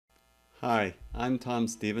Hi, I'm Tom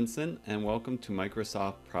Stephenson and welcome to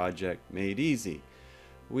Microsoft Project Made Easy.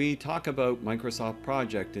 We talk about Microsoft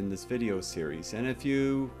Project in this video series, and if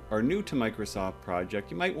you are new to Microsoft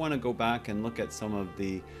Project, you might want to go back and look at some of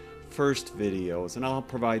the first videos, and I'll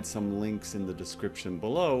provide some links in the description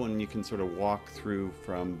below and you can sort of walk through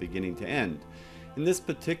from beginning to end. In this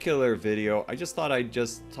particular video, I just thought I'd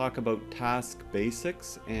just talk about task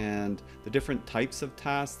basics and the different types of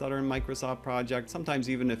tasks that are in Microsoft Project. Sometimes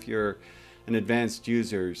even if you're an advanced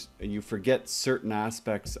user, you forget certain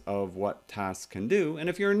aspects of what tasks can do. And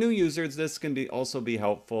if you're a new user, this can also be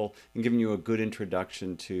helpful in giving you a good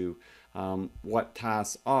introduction to what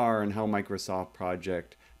tasks are and how Microsoft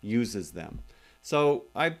Project uses them. So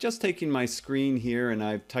I've just taken my screen here and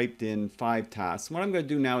I've typed in 5 tasks. What I'm going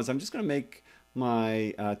to do now is I'm just going to make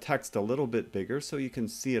my text a little bit bigger so you can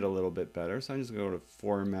see it a little bit better. So I'm just going to go to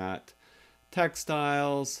Format, Text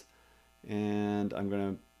Styles, and I'm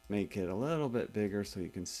going to make it a little bit bigger so you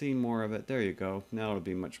can see more of it. There you go. Now it'll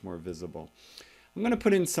be much more visible. I'm going to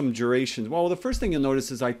put in some durations. Well, the first thing you'll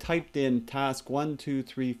notice is I typed in task 1, 2,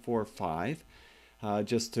 3, 4, 5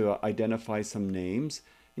 just to identify some names.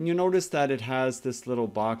 And you notice that it has this little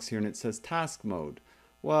box here and it says task mode.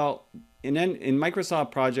 Well, in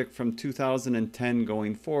Microsoft Project from 2010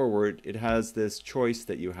 going forward, it has this choice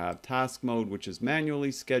that you have task mode, which is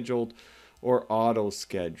manually scheduled or auto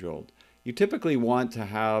scheduled. You typically want to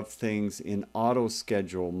have things in auto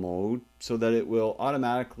schedule mode so that it will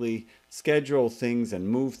automatically schedule things and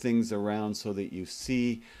move things around so that you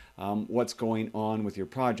see what's going on with your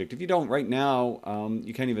project. If you don't right now,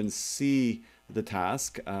 you can't even see the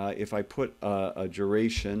task. If I put a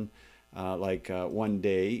duration like 1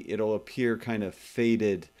 day, it'll appear kind of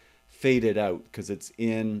faded out because it's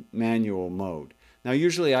in manual mode. Now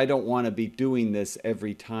usually I don't want to be doing this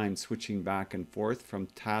every time, switching back and forth from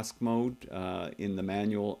task mode in the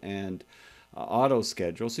manual and auto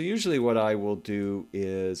schedule. So usually what I will do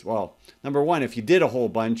is, well, number one, if you did a whole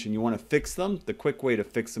bunch and you want to fix them, the quick way to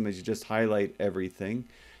fix them is you just highlight everything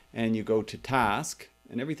and you go to task,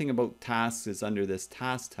 and everything about tasks is under this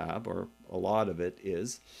task tab, or a lot of it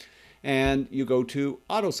is. And you go to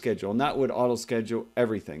auto schedule, and that would auto schedule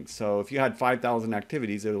everything. So if you had 5,000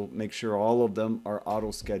 activities, it'll make sure all of them are auto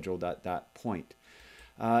scheduled at that point.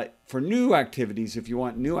 For new activities, if you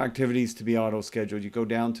want new activities to be auto scheduled, you go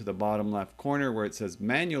down to the bottom left corner where it says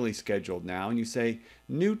manually scheduled now, and you say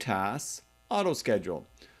new tasks, auto schedule.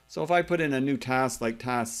 So if I put in a new task like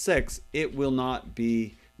task 6, it will not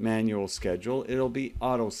be manual schedule, it'll be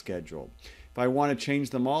auto schedule. If I want to change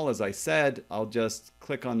them all, as I said, I'll just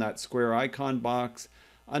click on that square icon box.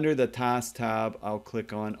 Under the task tab, I'll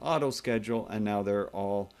click on auto schedule, and now they're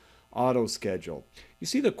all auto schedule. You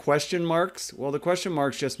see the question marks? Well, the question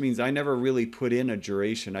marks just means I never really put in a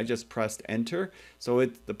duration. I just pressed enter. So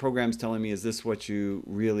the program's telling me, is this what you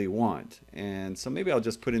really want? And so maybe I'll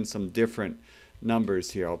just put in some different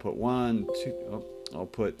numbers here. I'll put 1, 2, oh, I'll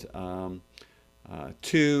put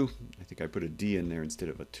 2. I think I put a D in there instead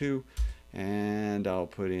of a 2. And I'll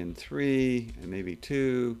put in 3 and maybe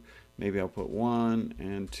 2. Maybe I'll put 1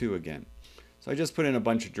 and 2 again. So I just put in a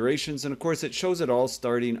bunch of durations, and of course it shows it all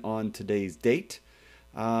starting on today's date.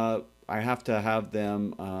 I have to have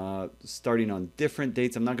them starting on different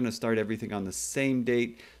dates. I'm not going to start everything on the same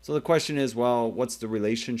date. So the question is, well, what's the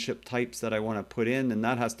relationship types that I want to put in? And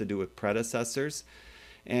that has to do with predecessors.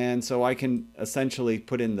 And so I can essentially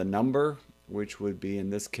put in the number, which would be in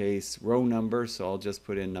this case row number. So I'll just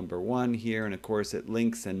put in number 1 here, and of course it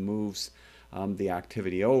links and moves the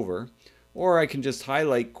activity over. Or I can just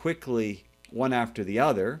highlight quickly one after the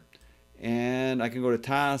other, and I can go to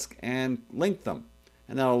task and link them,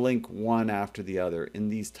 and that'll link one after the other in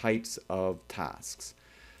these types of tasks.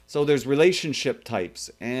 So there's relationship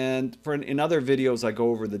types, and in other videos I go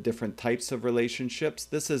over the different types of relationships.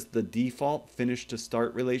 This is the default finish to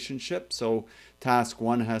start relationship. So task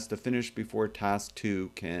 1 has to finish before task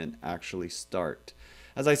 2 can actually start.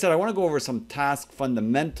 As I said, I want to go over some task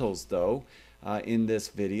fundamentals though in this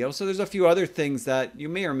video. So there's a few other things that you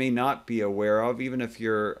may or may not be aware of, even if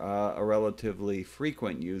you're a relatively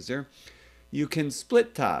frequent user. You can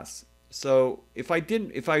split tasks. So if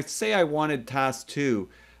I say I wanted task 2,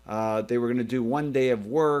 they were going to do 1 day of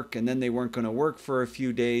work, and then they weren't going to work for a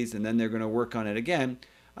few days, and then they're going to work on it again,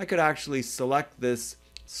 I could actually select this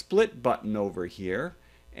split button over here,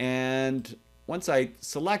 and once I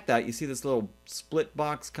select that, you see this little split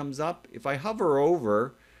box comes up. If I hover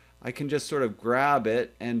over, I can just sort of grab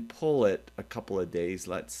it and pull it a couple of days,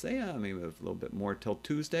 let's say, maybe a little bit more till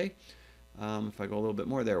Tuesday. If I go a little bit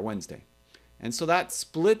more there, Wednesday. And so that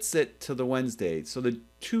splits it to the Wednesday. So the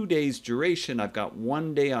 2 days duration, I've got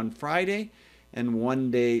 1 day on Friday and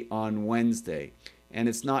 1 day on Wednesday. And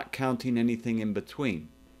it's not counting anything in between.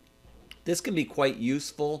 This can be quite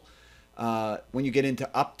useful when you get into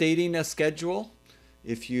updating a schedule.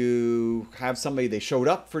 If you have somebody, they showed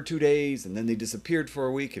up for 2 days and then they disappeared for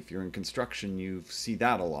a week. If you're in construction, you see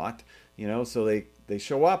that a lot. So they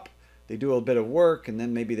show up, they do a bit of work, and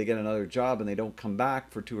then maybe they get another job and they don't come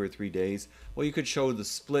back for 2 or 3 days. Well, you could show the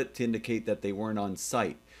split to indicate that they weren't on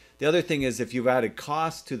site. The other thing is, if you've added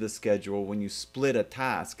cost to the schedule, when you split a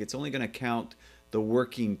task, it's only going to count the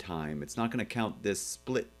working time. It's not going to count this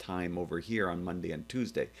split time over here on Monday and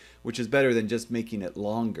Tuesday, which is better than just making it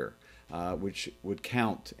longer, which would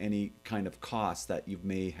count any kind of cost that you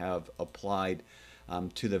may have applied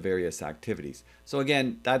to the various activities. So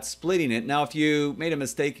again, that's splitting it. Now, if you made a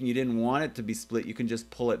mistake and you didn't want it to be split, you can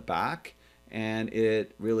just pull it back and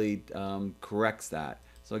it really corrects that.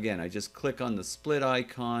 So again, I just click on the split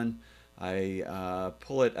icon. I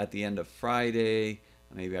pull it at the end of Friday.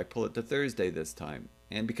 Maybe I pull it to Thursday this time.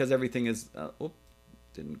 And because everything is,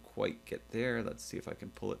 didn't quite get there. Let's see if I can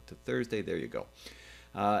pull it to Thursday. There you go.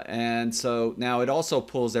 And so now it also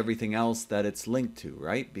pulls everything else that it's linked to,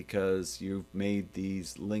 right? Because you've made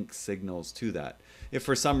these link signals to that. If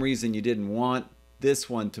for some reason you didn't want this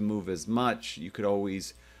one to move as much, you could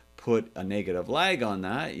always put a negative lag on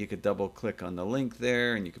that. You could double click on the link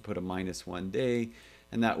there and you could put a -1 day,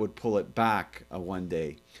 and that would pull it back a 1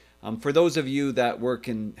 day. For those of you that work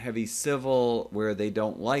in heavy civil where they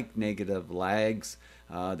don't like negative lags,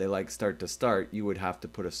 they like start to start, you would have to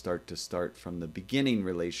put a start to start from the beginning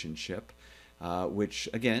relationship, which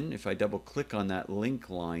again, if I double click on that link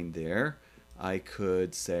line there, I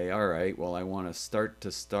could say, all right, well, I want a start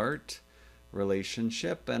to start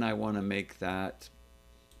relationship and I want to make that,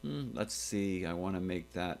 let's see, I want to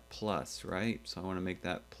make that plus, right? So I want to make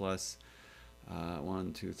that plus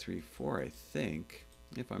 1, 2, 3, 4, I think.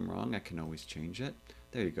 If I'm wrong, I can always change it.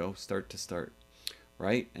 There you go, start to start,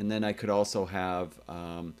 right? And then I could also have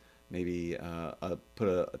maybe put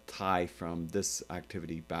a tie from this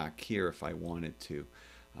activity back here if I wanted to.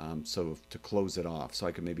 So to close it off. So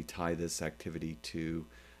I could maybe tie this activity to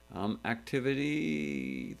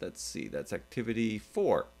activity, let's see, that's activity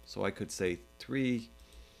 4. So I could say 2,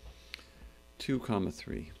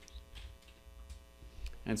 3.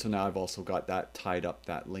 And so now I've also got that tied up,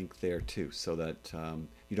 that link there too, so that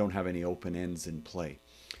you don't have any open ends in play.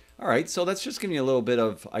 All right, so that's just giving you a little bit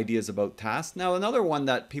of ideas about tasks. Now, another one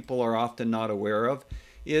that people are often not aware of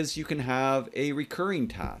is you can have a recurring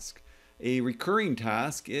task. A recurring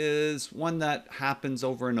task is one that happens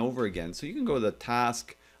over and over again. So you can go to the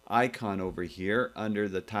task icon over here under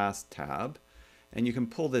the task tab, and you can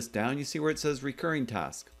pull this down. You see where it says recurring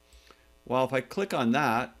task. Well, if I click on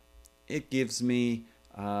that, it gives me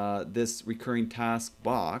this recurring task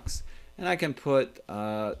box, and I can put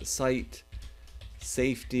site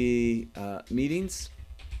safety meetings,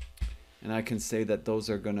 and I can say that those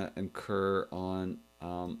are going to occur on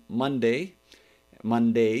Mondays,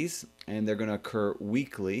 and they're going to occur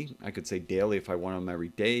weekly. I could say daily if I want them every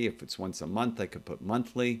day. If it's once a month, I could put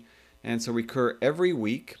monthly. And so recur every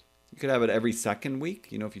week. You could have it every second week.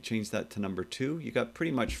 If you change that to number 2, you got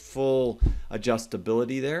pretty much full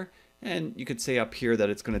adjustability there. And you could say up here that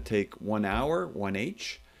it's going to take 1 hour,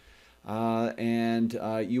 1H. And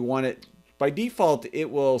you want it, by default, it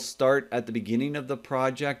will start at the beginning of the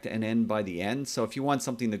project and end by the end. So if you want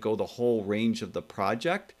something to go the whole range of the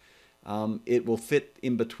project, it will fit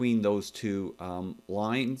in between those two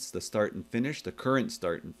lines, the start and finish, the current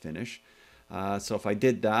start and finish. So if I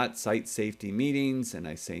did that, site safety meetings, and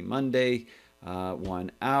I say Monday,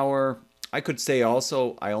 1 hour, I could say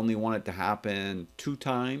also I only want it to happen 2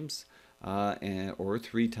 times. Or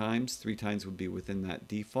 3 times. 3 times would be within that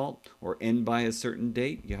default, or end by a certain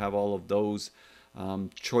date. You have all of those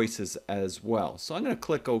choices as well. So I'm going to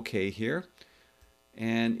click OK here,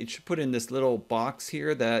 and it should put in this little box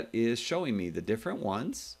here that is showing me the different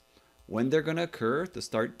ones, when they're going to occur, the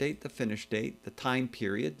start date, the finish date, the time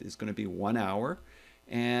period is going to be 1 hour,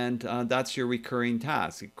 and that's your recurring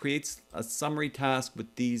task. It creates a summary task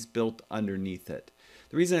with these built underneath it.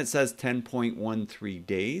 The reason it says 10.13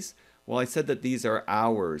 days, well, I said that these are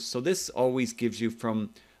hours. So this always gives you from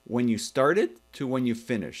when you started to when you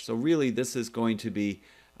finish. So really this is going to be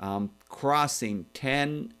crossing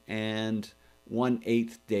 10 and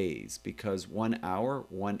 1/8 days, because 1 hour,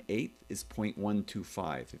 1/8 is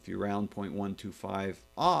 0.125. If you round 0.125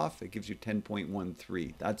 off, it gives you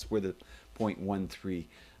 10.13. That's where the 0.13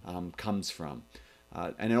 comes from.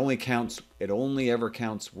 And it only ever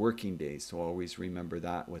counts working days, so always remember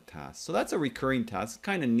that with tasks. So that's a recurring task. It's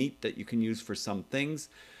kind of neat that you can use for some things.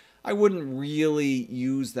 I wouldn't really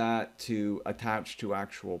use that to attach to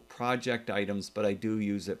actual project items, but I do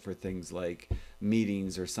use it for things like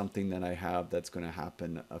meetings or something that I have that's going to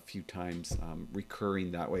happen a few times,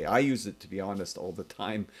 recurring that way. I use it, to be honest, all the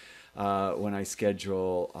time when I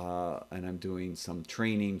schedule and I'm doing some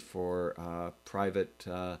training for private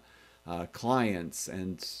clients,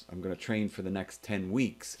 and I'm going to train for the next 10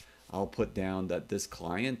 weeks. I'll put down that this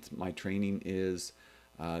client, my training is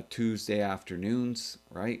Tuesday afternoons,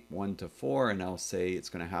 right, 1 to 4, and I'll say it's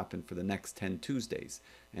going to happen for the next 10 Tuesdays,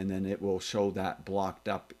 and then it will show that blocked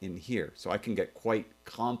up in here. So I can get quite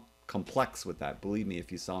complex with that. Believe me,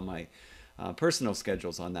 if you saw my personal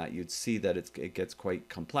schedules on that, you'd see that it gets quite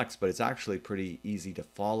complex, but it's actually pretty easy to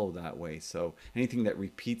follow that way. So anything that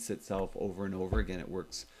repeats itself over and over again, it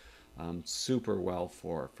works super well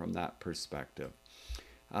from that perspective.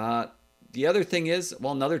 The other thing is,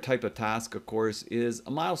 well, another type of task, of course, is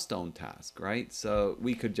a milestone task, right? So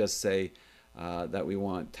we could just say that we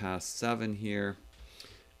want task 7 here.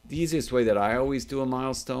 The easiest way that I always do a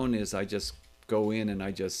milestone is I just go in and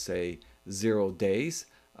I just say 0 days.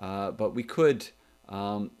 But we could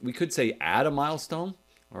say add a milestone,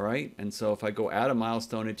 all right? And so if I go add a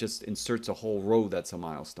milestone, it just inserts a whole row that's a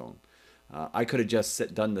milestone. I could have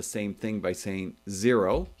just done the same thing by saying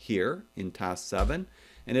 0 here in task 7.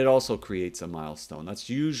 And it also creates a milestone. That's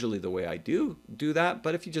usually the way I do that.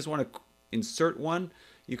 But if you just want to insert one,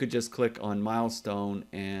 you could just click on milestone,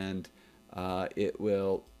 and it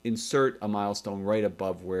will insert a milestone right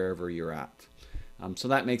above wherever you're at. So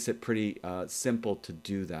that makes it pretty simple to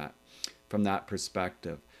do that from that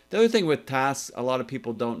perspective. The other thing with tasks a lot of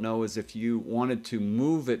people don't know is if you wanted to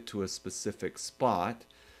move it to a specific spot,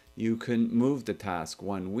 you can move the task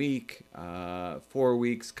 1 week, 4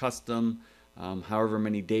 weeks, custom, however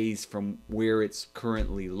many days from where it's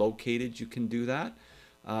currently located, you can do that.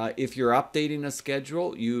 If you're updating a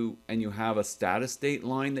schedule and you have a status date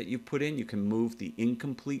line that you put in, you can move the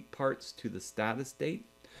incomplete parts to the status date.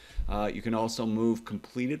 You can also move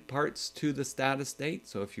completed parts to the status date.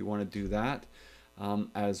 So if you want to do that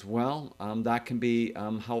as well, that can be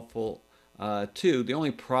helpful too. The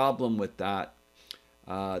only problem with that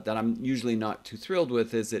that I'm usually not too thrilled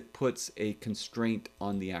with is it puts a constraint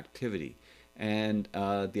on the activity. And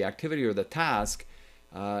the activity or the task,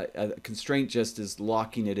 a constraint just is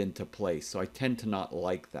locking it into place. So I tend to not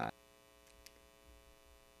like that.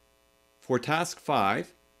 For task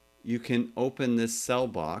 5, you can open this cell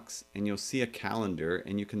box and you'll see a calendar,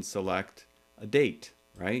 and you can select a date,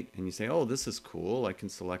 right? And you say, oh, this is cool. I can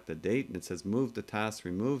select a date, and it says move the task,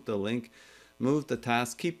 remove the link, move the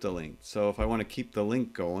task, keep the link. So if I want to keep the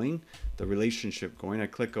link going, the relationship going, I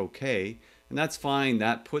click OK, and that's fine.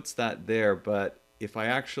 That puts that there. But if I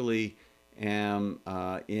actually am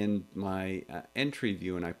in my entry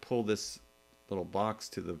view and I pull this little box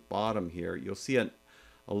to the bottom here, you'll see a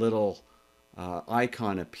little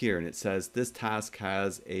icon appear, and it says this task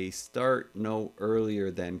has a start no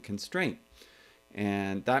earlier than constraint.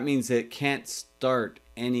 And that means it can't start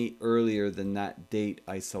any earlier than that date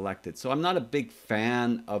I selected. So I'm not a big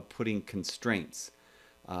fan of putting constraints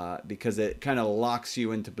because it kind of locks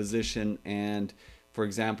you into position. And for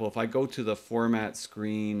example, if I go to the format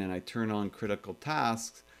screen and I turn on critical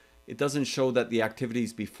tasks, it doesn't show that the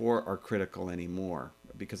activities before are critical anymore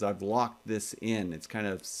because I've locked this in. It's kind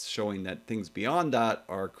of showing that things beyond that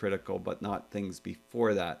are critical, but not things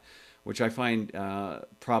before that, which I find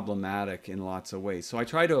problematic in lots of ways. So I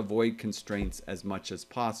try to avoid constraints as much as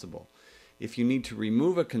possible. If you need to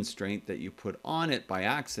remove a constraint that you put on it by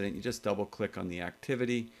accident, you just double click on the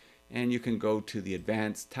activity, and you can go to the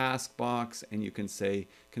advanced task box, and you can say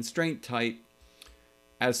constraint type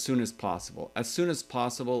as soon as possible. As soon as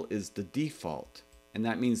possible is the default, and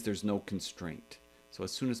that means there's no constraint. So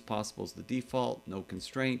as soon as possible is the default, no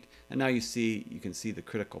constraint. And now you can see the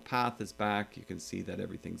critical path is back. You can see that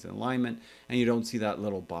everything's in alignment, and you don't see that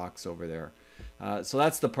little box over there. So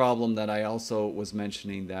that's the problem that I also was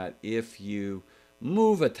mentioning, that if you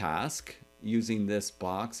move a task using this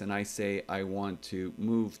box, and I say I want to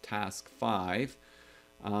move task 5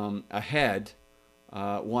 ahead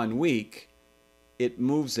 1 week, it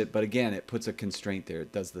moves it, but again, it puts a constraint there.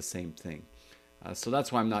 It does the same thing. So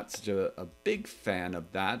that's why I'm not such a big fan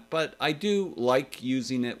of that, but I do like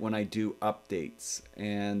using it when I do updates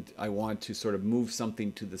and I want to sort of move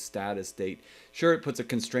something to the status date. Sure, it puts a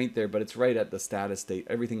constraint there, but it's right at the status date.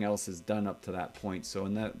 Everything else is done up to that point. So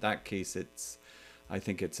in that case, I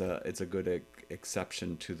think it's a good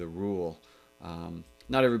exception to the rule.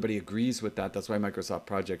 Not everybody agrees with that. That's why Microsoft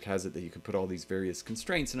Project has it that you can put all these various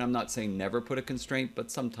constraints. And I'm not saying never put a constraint, but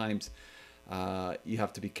sometimes you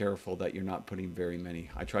have to be careful that you're not putting very many.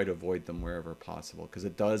 I try to avoid them wherever possible because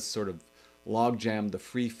it does sort of logjam the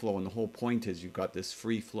free flow, and the whole point is you've got this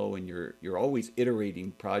free flow and you're always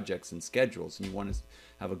iterating projects and schedules, and you want to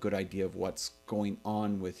have a good idea of what's going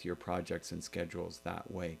on with your projects and schedules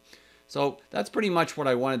that way. So that's pretty much what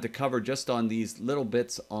I wanted to cover just on these little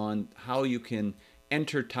bits on how you can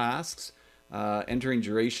enter tasks. Entering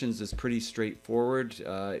durations is pretty straightforward.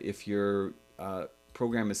 If your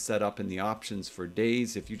program is set up in the options for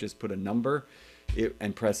days, if you just put a number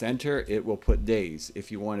and press enter, it will put days.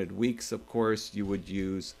 If you wanted weeks, of course, you would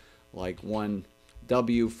use like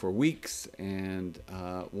 1W for weeks, and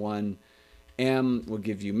 1M will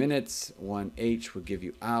give you minutes, 1H will give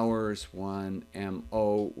you hours,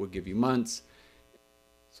 1MO will give you months.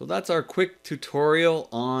 So that's our quick tutorial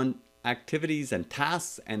on activities and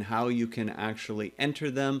tasks and how you can actually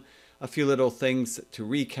enter them. A few little things to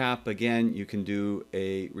recap. Again, you can do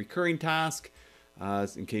a recurring task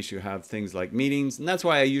in case you have things like meetings, and that's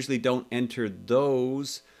why I usually don't enter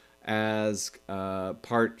those as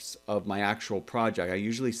parts of my actual project. I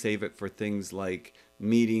usually save it for things like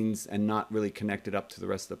meetings and not really connect it up to the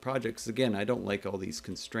rest of the project, because again, I don't like all these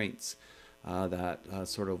constraints that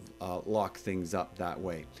sort of lock things up that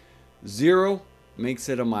way. 0 makes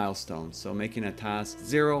it a milestone, so making a task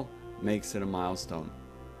 0 makes it a milestone.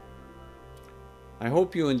 I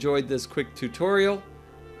hope you enjoyed this quick tutorial.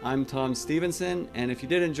 I'm Tom Stephenson, and if you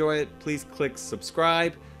did enjoy it, please click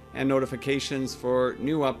subscribe and notifications for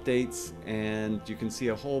new updates, and you can see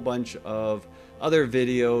a whole bunch of other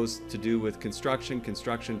videos to do with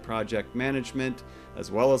construction project management,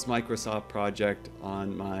 as well as Microsoft Project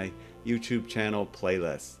on my YouTube channel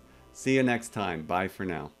playlist. See you next time. Bye for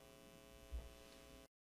now.